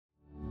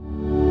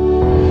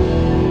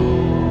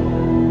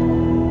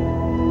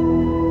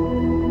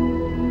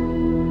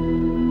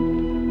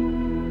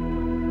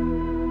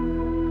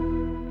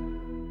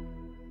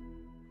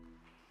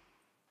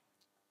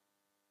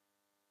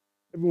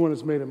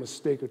Everyone has made a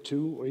mistake or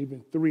two or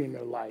even three in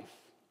their life.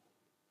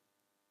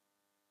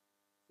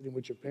 Sitting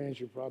with your parents,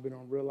 you probably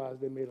don't realize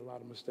they made a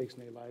lot of mistakes in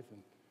their life, and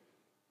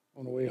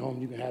on the way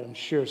home, you can have them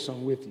share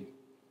some with you.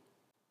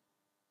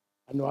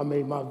 I know I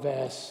made my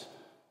vast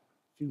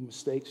few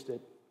mistakes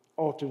that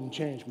altered and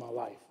changed my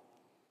life.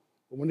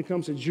 But when it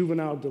comes to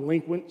juvenile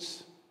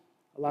delinquents,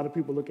 a lot of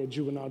people look at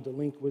juvenile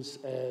delinquents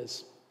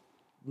as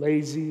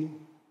lazy,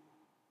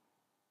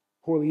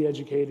 poorly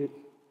educated,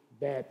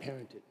 bad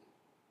parented.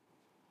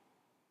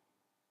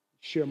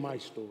 Share my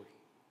story.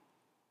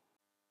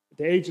 At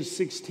the age of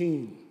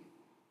 16, I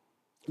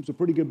was a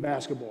pretty good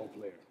basketball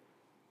player.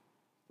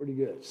 Pretty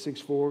good.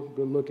 6'4",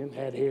 good looking,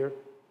 had hair,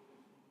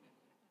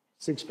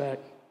 six-pack.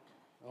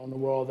 I don't know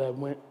where all that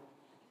went.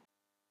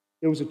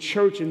 There was a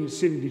church in the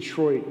city of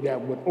Detroit that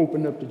would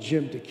open up the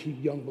gym to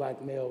keep young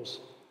black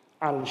males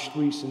out of the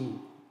streets and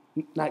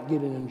not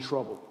getting in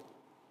trouble.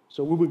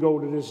 So we would go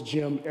to this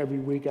gym every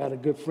week. I had a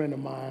good friend of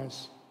mine.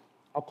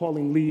 I'll call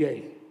him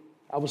Lee.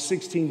 I was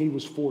 16, he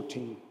was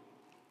 14.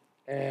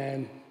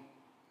 And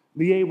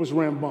Lee was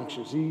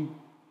rambunctious. He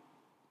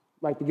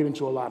liked to get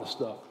into a lot of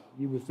stuff.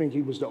 You would think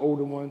he was the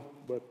older one,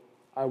 but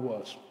I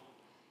was.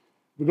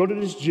 We go to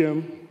this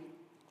gym.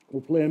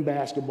 We're playing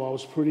basketball. It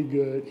was pretty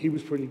good. He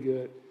was pretty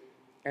good.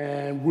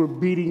 And we're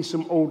beating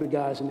some older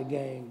guys in the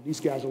game. These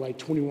guys are like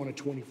 21 or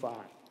 25.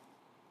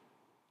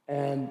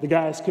 And the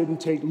guys couldn't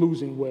take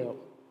losing well.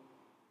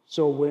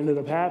 So what ended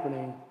up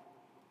happening,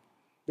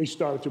 they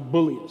started to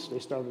bully us. They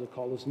started to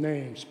call us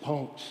names,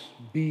 punks,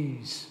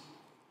 Bs,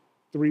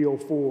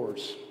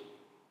 304s.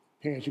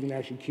 Parents, you can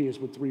ask your kids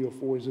what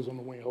 304s is on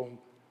the way home.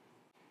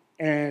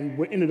 And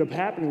what ended up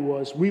happening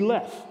was we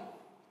left.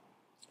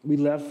 We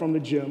left from the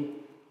gym.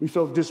 We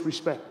felt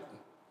disrespected.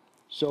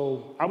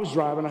 So I was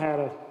driving. I had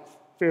a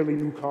fairly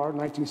new car,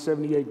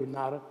 1978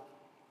 Granada,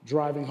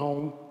 driving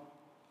home.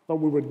 Thought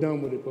we were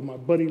done with it. But my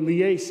buddy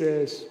Lee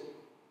says,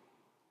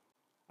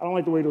 I don't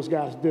like the way those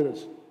guys did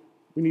us.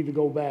 We need to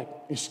go back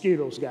and scare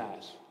those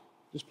guys.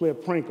 Just play a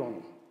prank on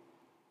them.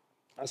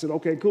 I said,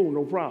 okay, cool,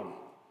 no problem.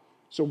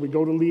 So we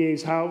go to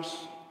Lee's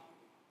house.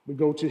 We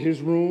go to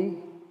his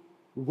room.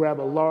 We grab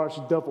a large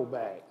duffel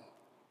bag.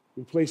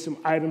 We place some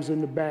items in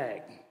the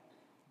bag.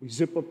 We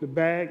zip up the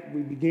bag.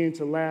 We begin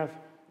to laugh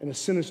in a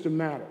sinister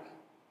manner.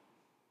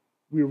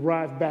 We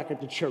arrived back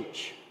at the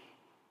church.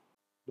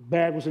 The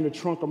bag was in the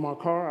trunk of my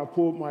car. I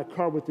pulled my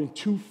car within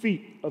 2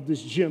 feet of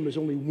this gym. There's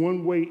only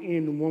one way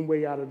in and one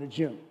way out of the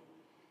gym.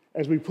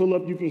 As we pull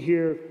up, you can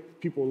hear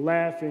people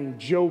laughing,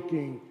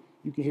 joking.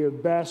 You can hear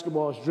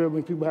basketballs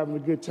dribbling, people having a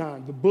good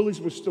time. The bullies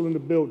were still in the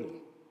building.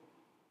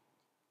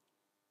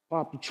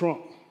 Popped the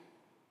trunk,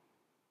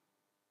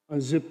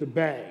 unzipped the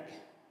bag,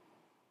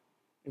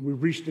 and we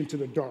reached into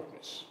the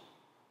darkness.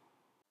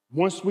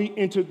 Once we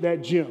entered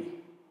that gym,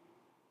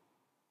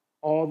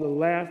 all the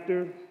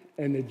laughter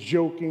and the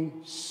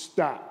joking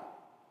stopped.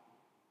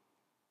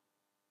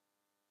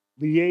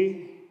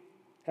 Lee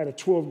had a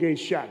 12-gauge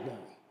shotgun.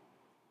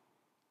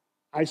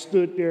 I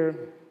stood there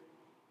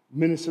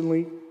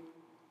menacingly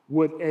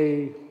with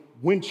a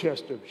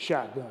Winchester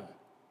shotgun.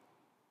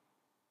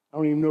 I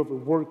don't even know if it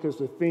worked because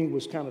the thing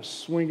was kind of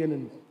swinging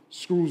and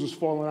screws was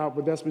falling out,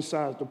 but that's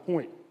besides the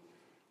point.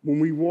 When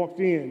we walked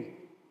in,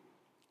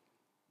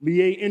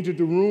 Lee entered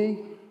the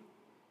room.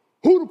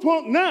 Who the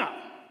punk now?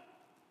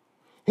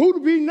 Who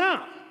to be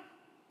now?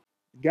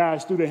 The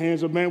guys threw their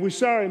hands up, man, we're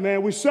sorry.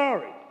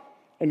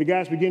 And the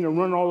guys began to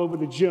run all over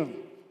the gym.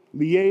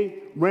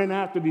 Lee ran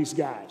after these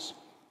guys,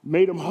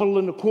 made them huddle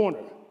in the corner.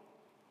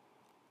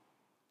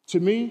 To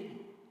me,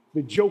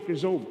 the joke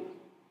is over.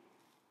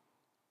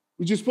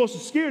 We're just supposed to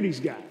scare these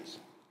guys.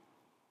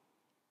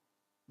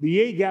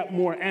 Lee got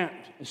more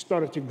amped and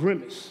started to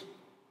grimace,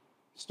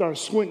 started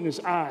squinting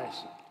his eyes.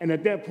 And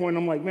at that point,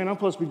 I'm like, man, I'm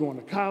supposed to be going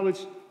to college.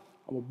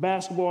 I'm a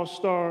basketball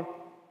star.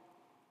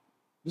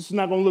 This is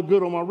not going to look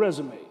good on my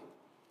resume.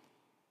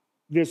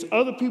 There's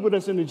other people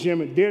that's in the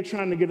gym, and they're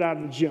trying to get out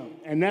of the gym.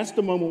 And that's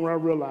the moment where I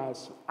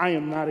realized I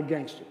am not a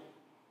gangster.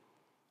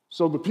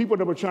 So the people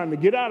that were trying to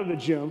get out of the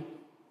gym,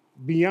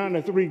 beyond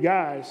the three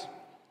guys,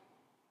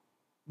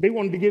 they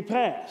wanted to get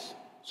past.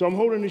 So I'm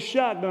holding this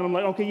shotgun. I'm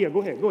like, okay, yeah,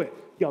 go ahead.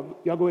 Y'all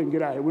go ahead and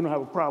get out of here. We don't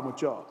have a problem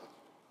with y'all.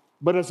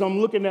 But as I'm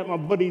looking at my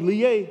buddy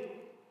Lee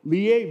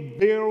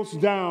barrels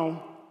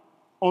down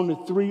on the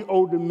three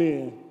older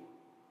men.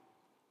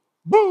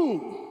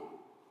 Boom,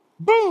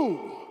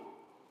 boom,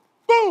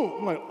 boom.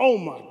 I'm like, oh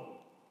my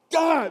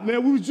God,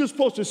 man, we were just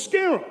supposed to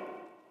scare them.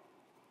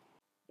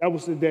 That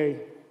was the day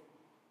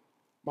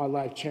my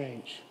life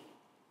changed.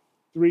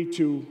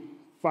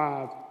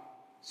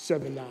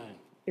 32579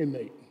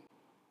 inmate.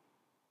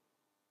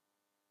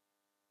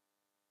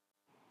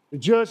 The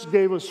judge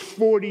gave us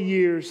 40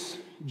 years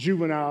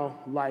juvenile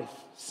life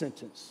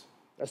sentence.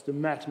 That's the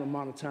maximum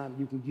amount of time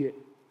you can get.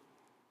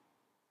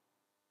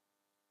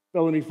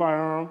 Felony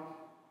firearm,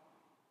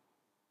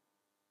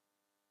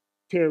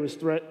 terrorist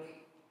threat,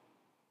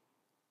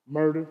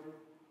 murder,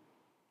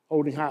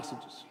 holding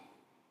hostages.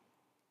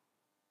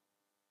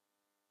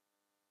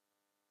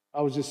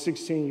 I was just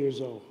 16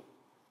 years old.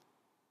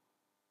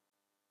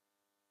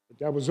 But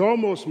That was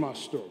almost my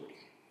story.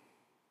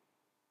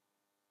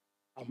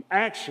 I'm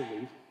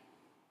actually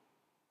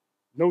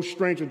no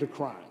stranger to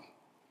crime.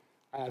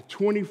 I have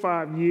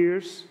 25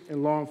 years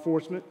in law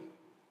enforcement.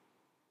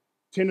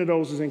 10 of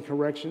those is in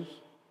corrections.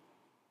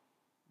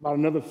 About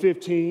another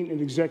 15 in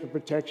executive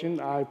protection.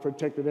 I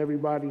protected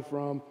everybody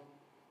from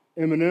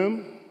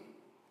Eminem,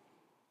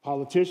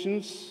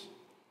 politicians,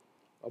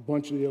 a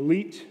bunch of the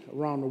elite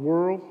around the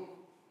world.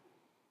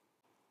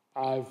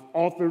 I've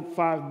authored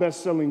 5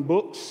 best-selling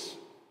books.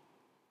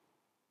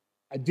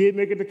 I did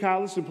make it to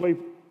college to play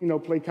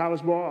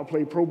college ball. I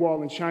played pro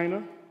ball in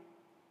China.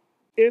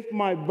 If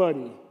my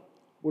buddy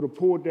would have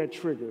pulled that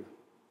trigger,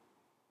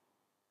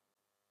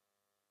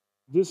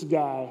 this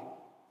guy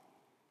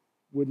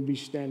wouldn't be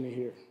standing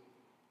here.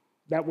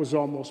 That was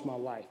almost my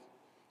life.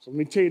 So let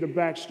me tell you the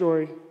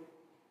backstory.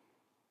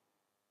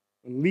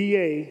 When Lee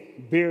A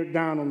bared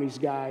down on these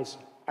guys,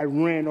 I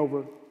ran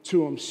over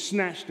to them,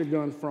 snatched the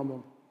gun from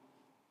them,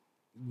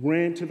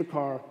 ran to the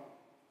car,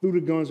 threw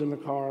the guns in the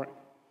car.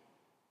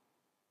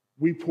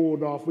 We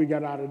pulled off, we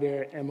got out of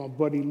there, and my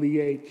buddy Lee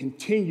A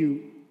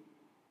continued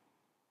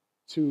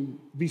to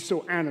be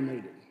so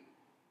animated,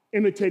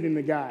 imitating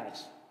the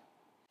guys.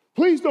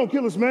 Please don't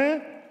kill us,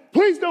 man.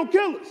 Please don't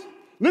kill us.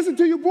 Listen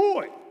to your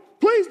boy.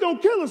 Please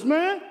don't kill us,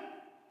 man.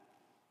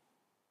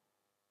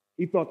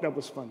 He thought that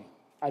was funny.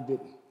 I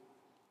didn't.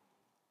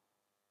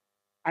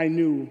 I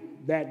knew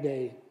that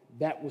day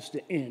that was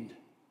the end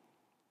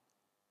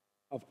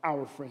of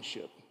our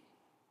friendship.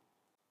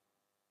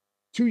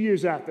 2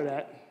 years after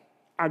that,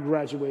 I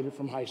graduated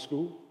from high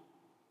school.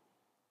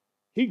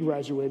 He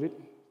graduated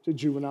to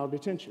juvenile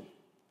detention.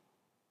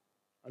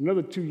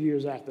 Another 2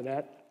 years after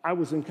that, I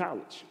was in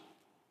college.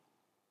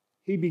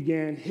 He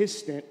began his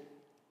stint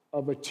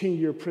of a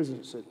 10-year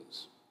prison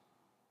sentence.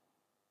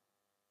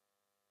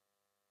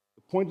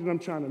 The point that I'm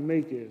trying to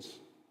make is,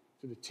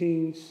 to the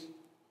teens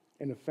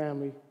and the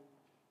family,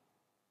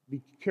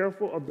 be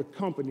careful of the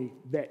company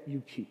that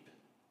you keep.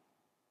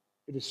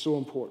 It is so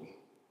important.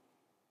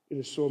 It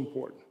is so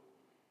important.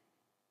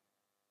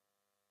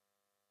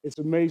 It's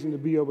amazing to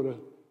be able to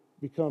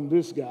become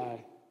this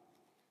guy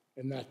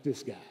and not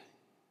this guy.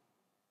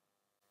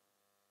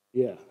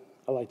 Yeah,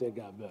 I like that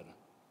guy better.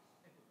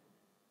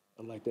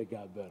 I like that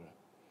guy better.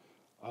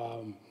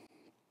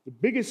 The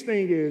biggest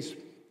thing is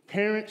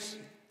parents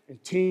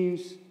and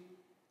teens,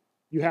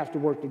 you have to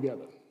work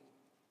together.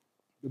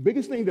 The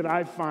biggest thing that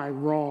I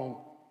find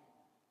wrong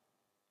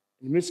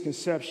and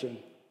misconception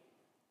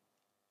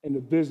in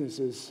the business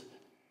is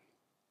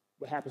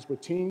what happens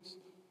with teens.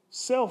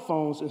 Cell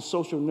phones and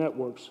social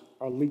networks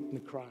are linked to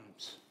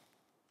crimes.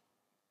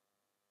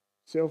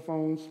 Cell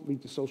phones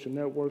lead to social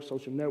networks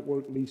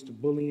leads to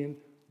bullying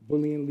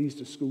leads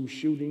to school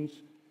shootings,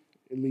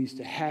 it leads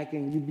to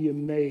hacking. You'd be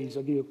amazed.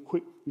 I'll give you a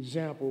quick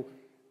example.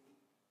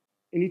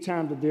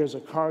 Anytime that there's a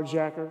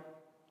carjacker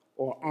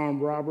or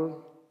armed robber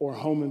or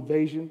home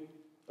invasion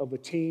of a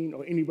teen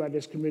or anybody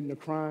that's committing a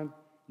crime,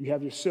 you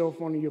have your cell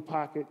phone in your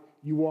pocket,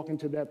 you walk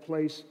into that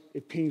place,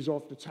 it pings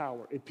off the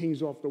tower, it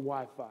pings off the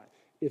Wi-Fi.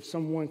 If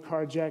someone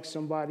carjacks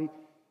somebody,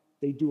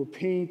 they do a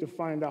ping to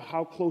find out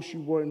how close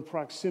you were in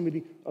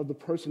proximity of the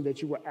person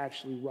that you were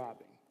actually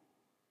robbing.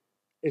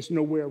 It's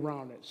nowhere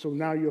around it. So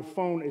now your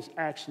phone is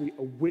actually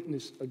a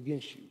witness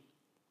against you.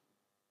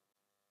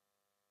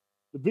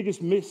 The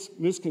biggest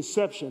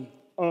misconception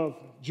of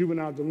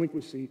juvenile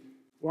delinquency,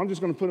 well, I'm just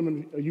going to put them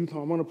in a youth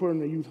home. I'm going to put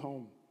them in a youth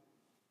home.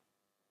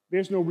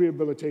 There's no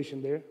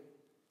rehabilitation there.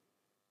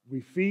 We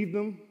feed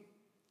them,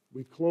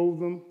 we clothe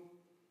them,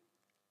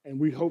 and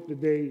we hope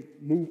that they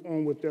move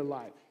on with their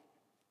life.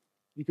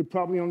 You could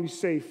probably only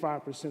save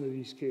 5% of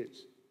these kids.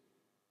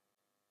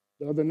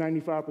 The other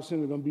 95%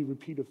 are going to be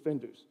repeat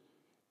offenders.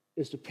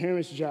 It's the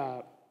parent's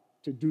job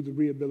to do the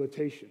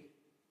rehabilitation.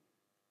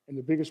 And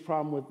the biggest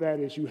problem with that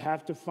is you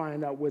have to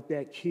find out what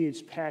that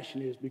kid's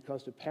passion is,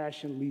 because the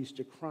passion leads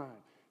to crime.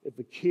 If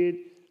a kid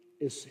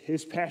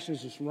his passion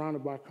is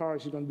surrounded by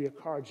cars, he's going to be a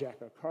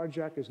carjacker. A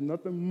carjacker is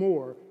nothing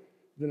more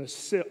than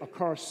a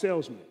car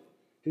salesman.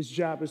 His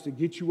job is to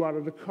get you out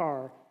of the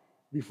car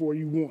before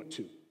you want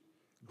to.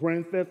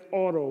 Grand Theft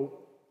Auto,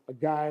 a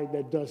guy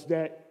that does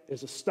that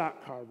is a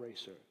stock car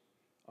racer,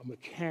 a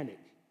mechanic.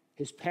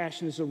 His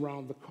passion is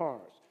around the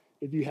cars.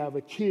 If you have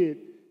a kid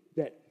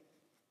that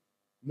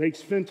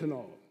makes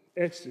fentanyl,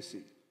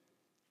 ecstasy,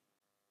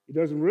 he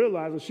doesn't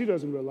realize, or she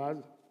doesn't realize,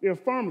 they're a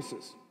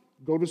pharmacist.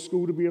 Go to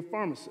school to be a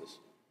pharmacist.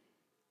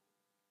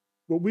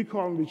 What we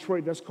call in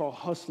Detroit, that's called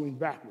hustling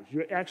backwards.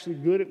 You're actually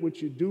good at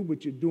what you do,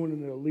 but you're doing it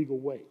in an illegal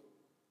way.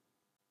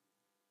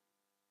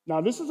 Now,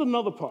 this is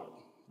another part.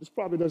 This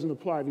probably doesn't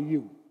apply to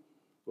you,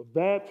 but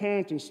bad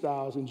parenting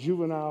styles and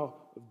juvenile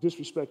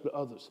disrespect to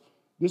others.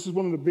 This is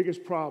one of the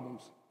biggest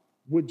problems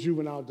with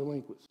juvenile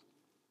delinquents.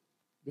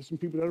 There's some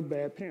people that are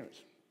bad parents.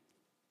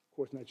 Of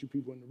course, not you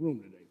people in the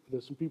room today, but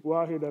there's some people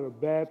out here that are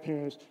bad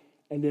parents,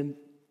 and then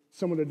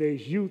some of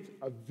today's youth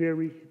are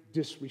very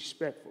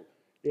disrespectful.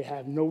 They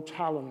have no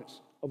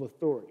tolerance of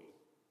authority.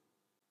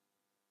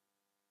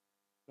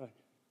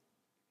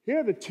 Here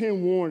are the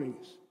 10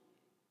 warnings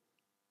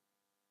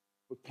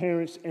with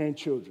parents and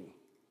children.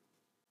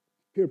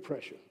 Peer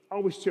pressure. I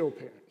always tell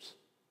parents,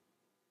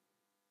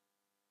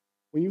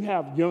 when you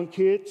have young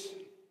kids,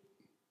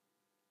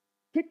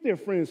 pick their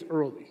friends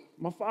early.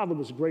 My father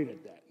was great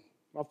at that.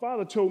 My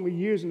father told me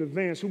years in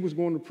advance who was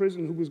going to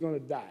prison, who was going to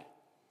die,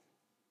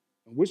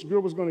 and which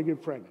girl was going to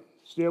get pregnant.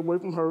 Stay away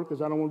from her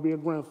because I don't want to be a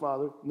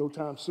grandfather no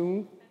time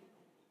soon.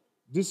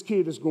 This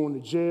kid is going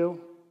to jail.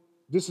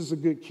 This is a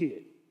good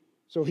kid.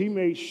 So he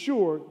made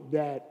sure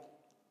that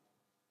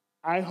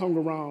I hung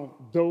around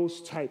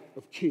those type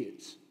of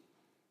kids.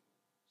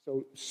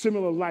 So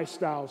similar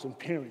lifestyles and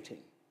parenting.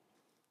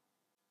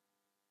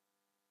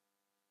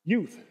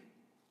 Youth,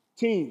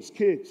 teens,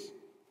 kids,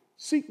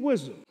 seek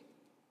wisdom.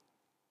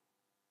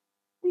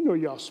 We know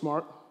y'all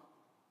smart.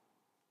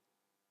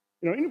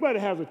 You know, anybody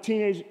has a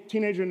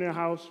teenager in their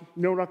house,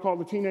 you know what I call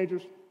the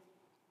teenagers?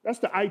 That's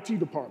the IT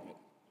department.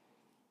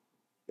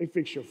 They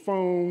fix your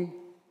phone,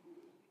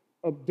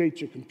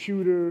 update your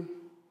computer,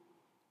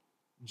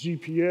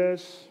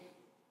 GPS,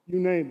 you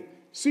name it.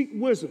 Seek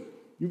wisdom.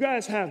 You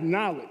guys have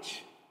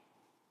knowledge,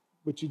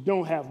 but you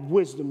don't have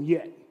wisdom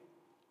yet.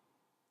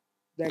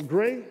 That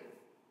gray,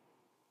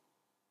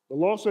 the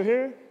loss of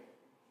hair,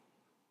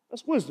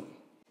 that's wisdom.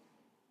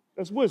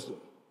 That's wisdom.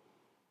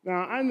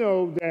 Now, I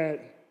know that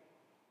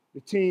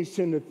the teens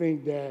tend to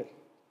think that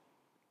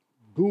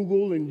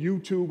Google and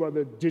YouTube are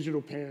their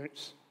digital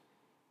parents,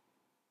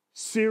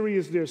 Siri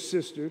is their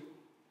sister,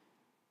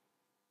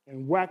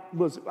 and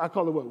I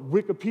call it what,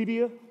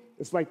 Wikipedia?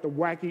 It's like the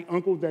wacky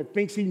uncle that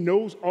thinks he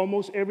knows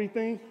almost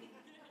everything.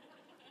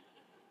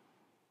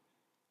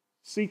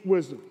 Seek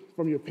wisdom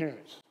from your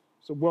parents.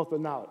 It's a wealth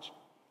of knowledge.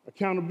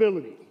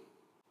 Accountability.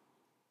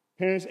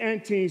 Parents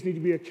and teens need to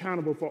be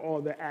accountable for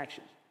all their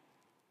actions.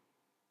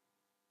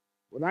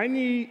 What I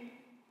need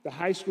the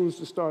high schools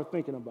to start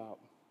thinking about,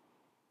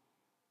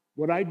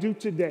 what I do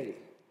today,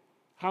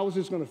 how is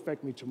this going to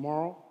affect me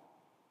tomorrow?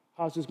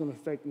 How is this going to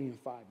affect me in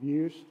 5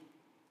 years?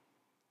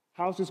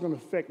 How is this going to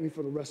affect me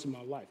for the rest of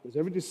my life? Because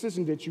every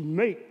decision that you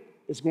make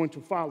is going to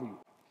follow you.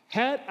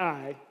 Had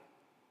I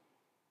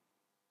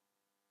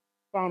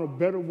found a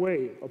better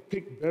way or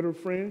picked better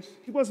friends,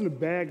 he wasn't a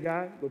bad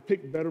guy, but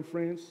picked better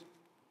friends,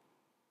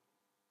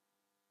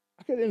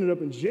 I could have ended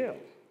up in jail.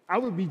 I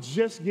would be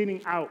just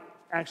getting out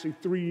actually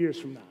 3 years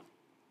from now,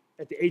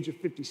 at the age of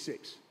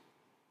 56.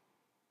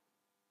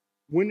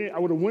 I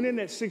would have went in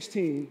at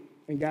 16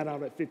 and got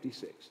out at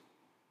 56.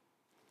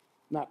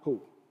 Not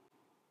cool.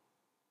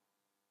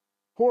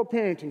 Poor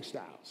parenting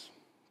styles.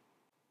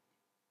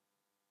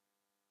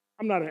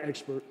 I'm not an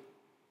expert,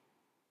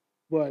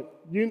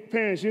 but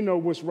parents, you know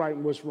what's right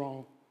and what's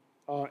wrong,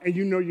 and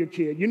you know your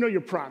kid, you know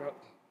your product,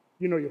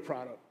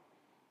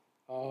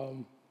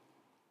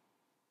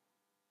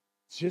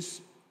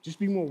 Just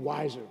be more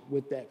wiser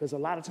with that, because a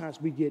lot of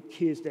times we get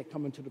kids that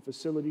come into the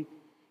facility.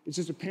 It's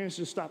just the parents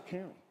just stop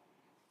caring.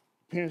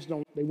 Parents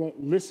they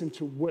won't listen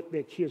to what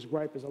their kids'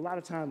 gripe is. A lot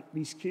of times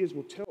these kids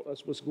will tell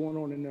us what's going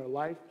on in their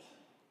life,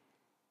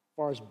 as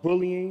far as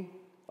bullying,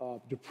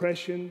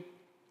 depression,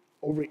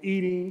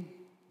 overeating,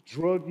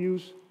 drug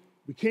use.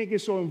 We can't get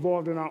so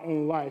involved in our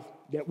own life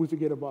that we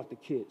forget about the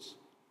kids.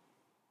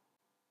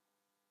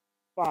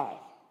 5,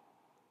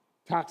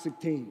 toxic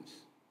teens.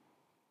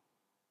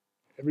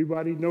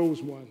 Everybody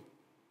knows one.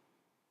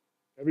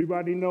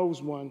 Everybody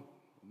knows one.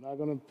 I'm not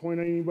going to point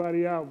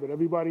anybody out, but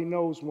everybody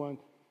knows one.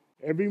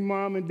 Every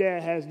mom and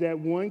dad has that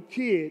one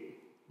kid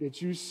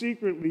that you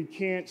secretly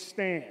can't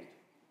stand.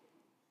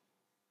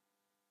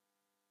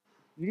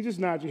 You can just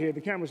nod your head.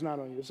 The camera's not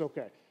on you. It's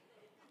okay.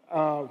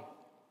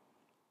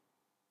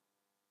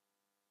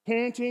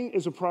 Parenting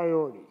is a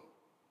priority.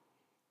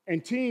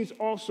 And teens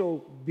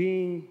also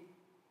being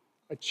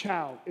a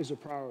child is a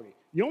priority.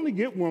 You only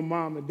get one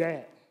mom and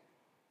dad.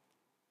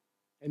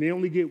 And they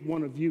only get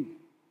one of you.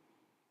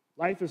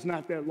 Life is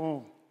not that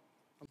long.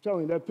 I'm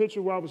telling you, that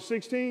picture where I was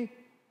 16,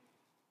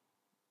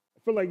 I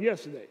feel like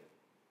yesterday.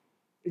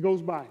 It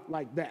goes by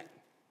like that.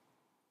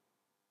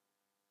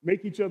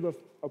 Make each other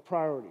a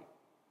priority.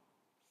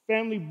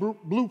 Family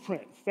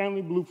blueprint.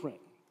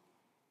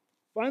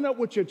 Find out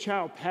what your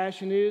child's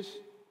passion is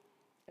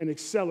and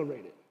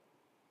accelerate it.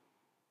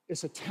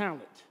 It's a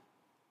talent.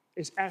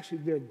 It's actually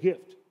their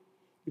gift.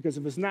 Because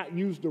if it's not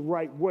used the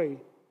right way,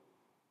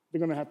 they're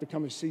going to have to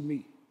come and see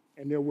me,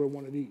 and they'll wear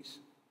one of these.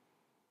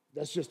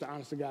 That's just the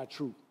honest to God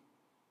truth.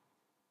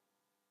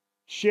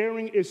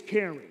 Sharing is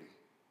caring.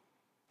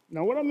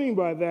 Now, what I mean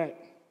by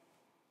that,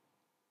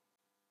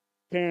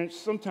 parents,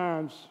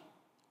 sometimes,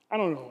 I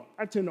don't know,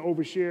 I tend to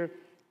overshare.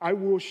 I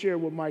will share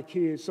with my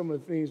kids some of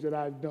the things that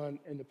I've done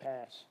in the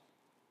past.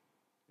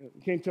 You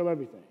can't tell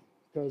everything,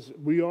 because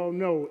we all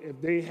know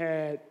if they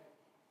had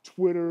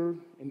Twitter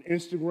and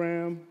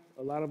Instagram,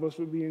 a lot of us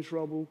would be in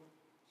trouble,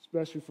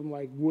 especially from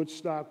like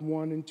Woodstock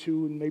 1 and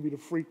 2 and maybe the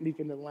Freaknik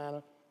in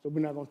Atlanta. So we're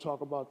not going to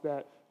talk about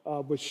that.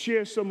 But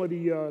share some of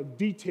the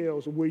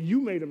details of where you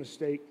made a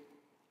mistake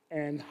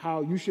and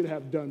how you should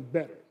have done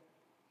better.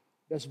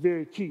 That's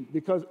very key,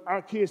 because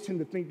our kids tend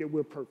to think that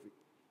we're perfect.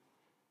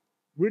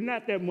 We're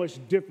not that much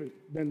different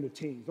than the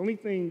teens. The only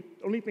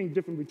thing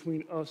different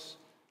between us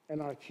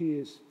and our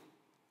kids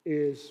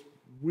is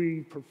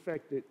we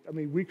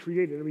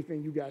created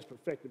everything you guys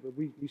perfected, but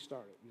we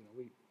started,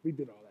 we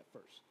did all that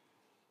first.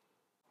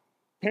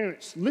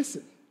 Parents,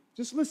 listen.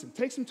 Just listen.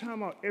 Take some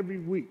time out every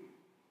week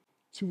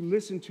to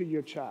listen to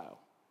your child.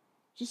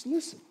 Just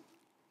listen.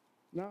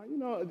 Now, you're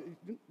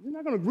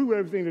not going to agree with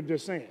everything that they're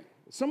saying.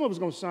 Some of it's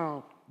going to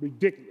sound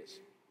ridiculous.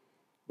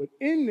 But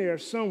in there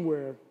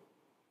somewhere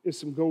is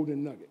some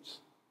golden nuggets.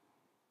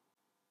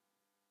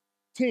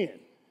 10,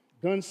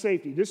 gun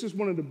safety. This is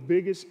one of the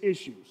biggest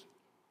issues.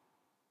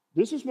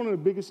 This is one of the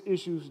biggest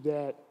issues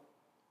that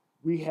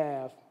we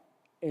have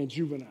in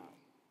juvenile.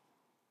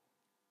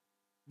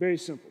 Very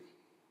simple.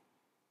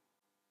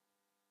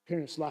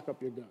 Parents, lock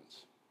up your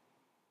guns.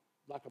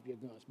 Lock up your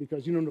guns,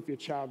 because you don't know if your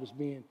child is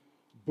being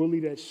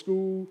bullied at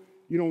school.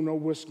 You don't know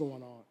what's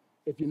going on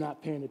if you're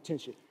not paying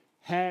attention.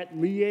 Had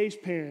Leah's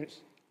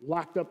parents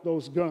locked up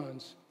those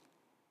guns,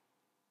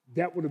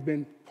 that would have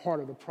been part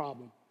of the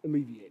problem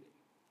alleviated.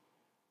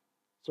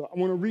 So I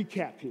want to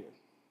recap here.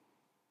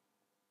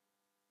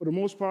 For the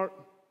most part,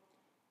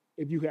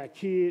 if you have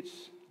kids,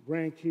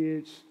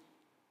 grandkids,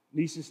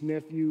 nieces,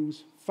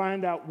 nephews,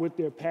 find out what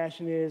their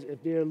passion is.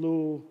 If they get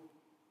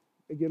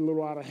a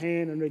little out of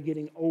hand and they're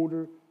getting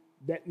older,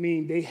 that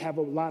means they have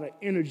a lot of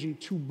energy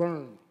to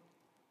burn.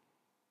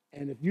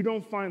 And if you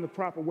don't find the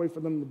proper way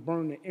for them to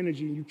burn the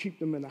energy and you keep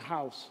them in the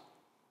house,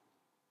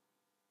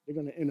 they're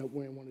going to end up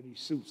wearing one of these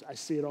suits. I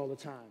see it all the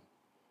time.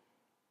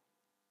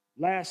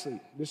 Lastly,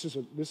 this is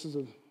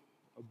a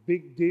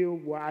big deal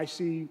where I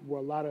see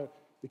where a lot of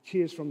the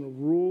kids from the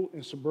rural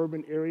and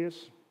suburban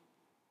areas,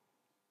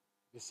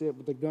 they said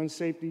with the gun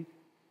safety,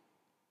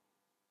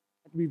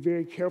 have to be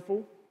very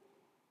careful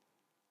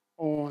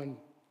on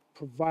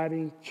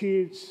providing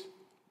kids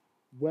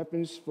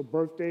weapons for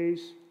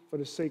birthdays for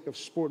the sake of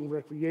sport and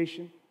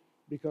recreation,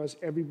 because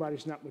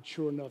everybody's not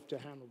mature enough to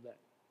handle that,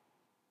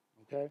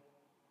 okay?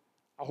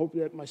 I hope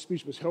that my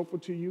speech was helpful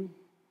to you.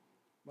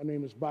 My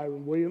name is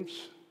Byron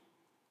Williams,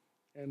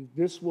 and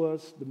this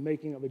was the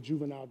making of a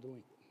juvenile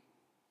delinquent.